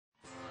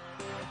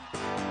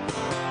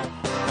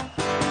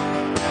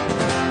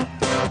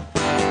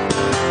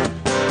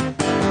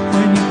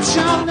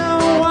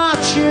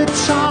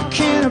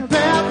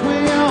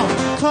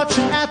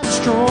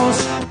straws.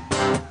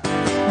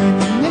 When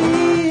you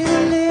need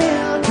a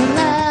little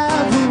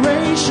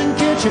collaboration,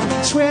 get your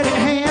sweaty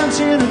hands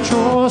in the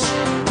drawers.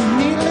 You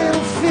need a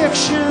little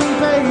fiction,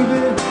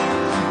 baby,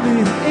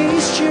 with an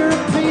East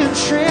European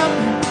trip.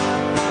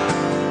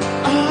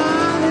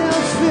 Ah,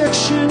 little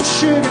fiction,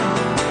 sugar,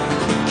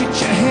 get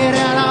your head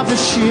out of the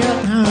shit.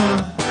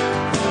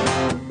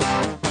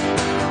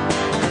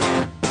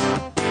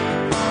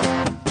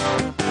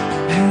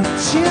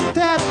 Get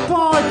that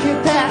boy,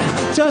 get that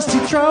dusty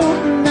throat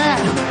and that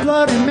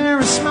Bloody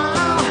Mary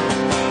smile.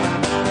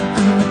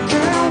 And the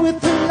girl with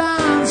the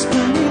lines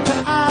beneath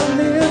her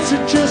eyelids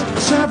are just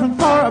serving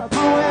for a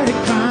poetic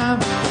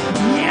crime.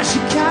 Yeah, she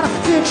got a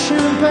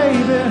fiction,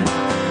 baby,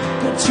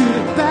 but to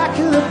the back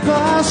of the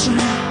bus.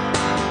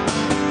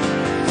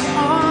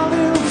 Oh,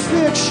 little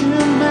fiction,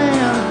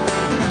 man.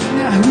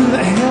 Now who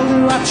the hell do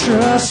I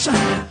trust?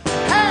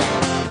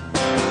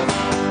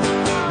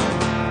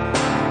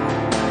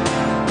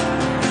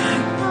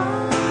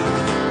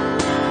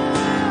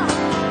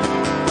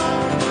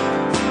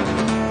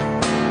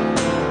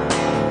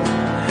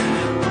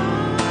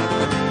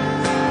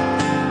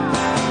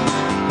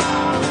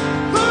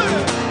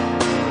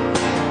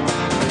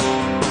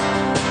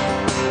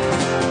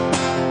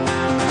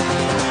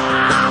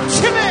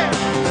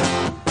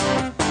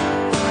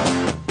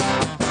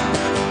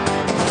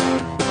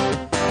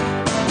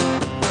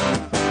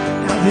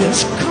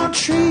 This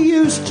country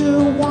used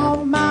to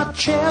warm my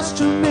chest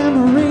to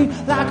memory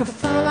like a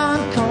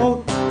fur-lined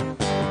coat.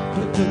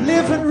 But the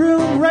living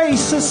room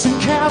racists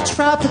and couch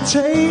fried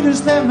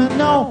potatoes let me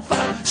know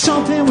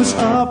something was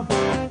up.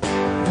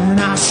 And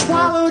I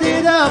swallowed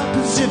it up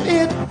as if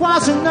it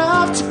was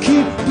enough to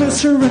keep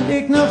glycerin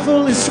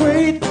ignorantly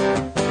sweet.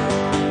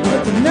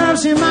 But the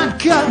nerves in my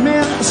gut,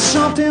 man,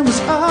 something was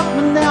up,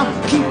 and now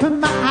I'm keeping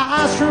my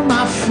eyes from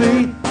my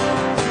feet.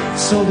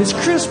 So this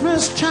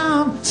Christmas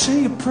time,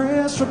 say your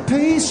prayers for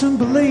peace and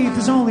believe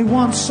there's only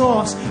one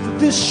source for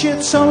this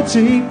shit so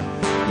deep.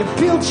 You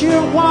built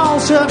your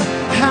walls up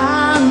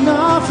high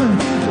enough and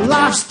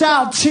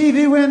lifestyle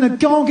TV when the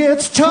going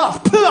gets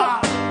tough.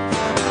 They're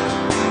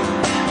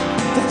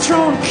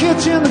throwing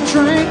kids in the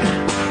drink.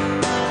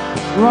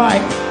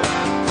 Right,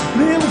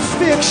 little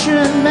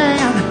fiction,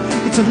 man.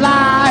 It's a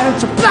lie,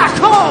 it's a black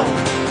hole.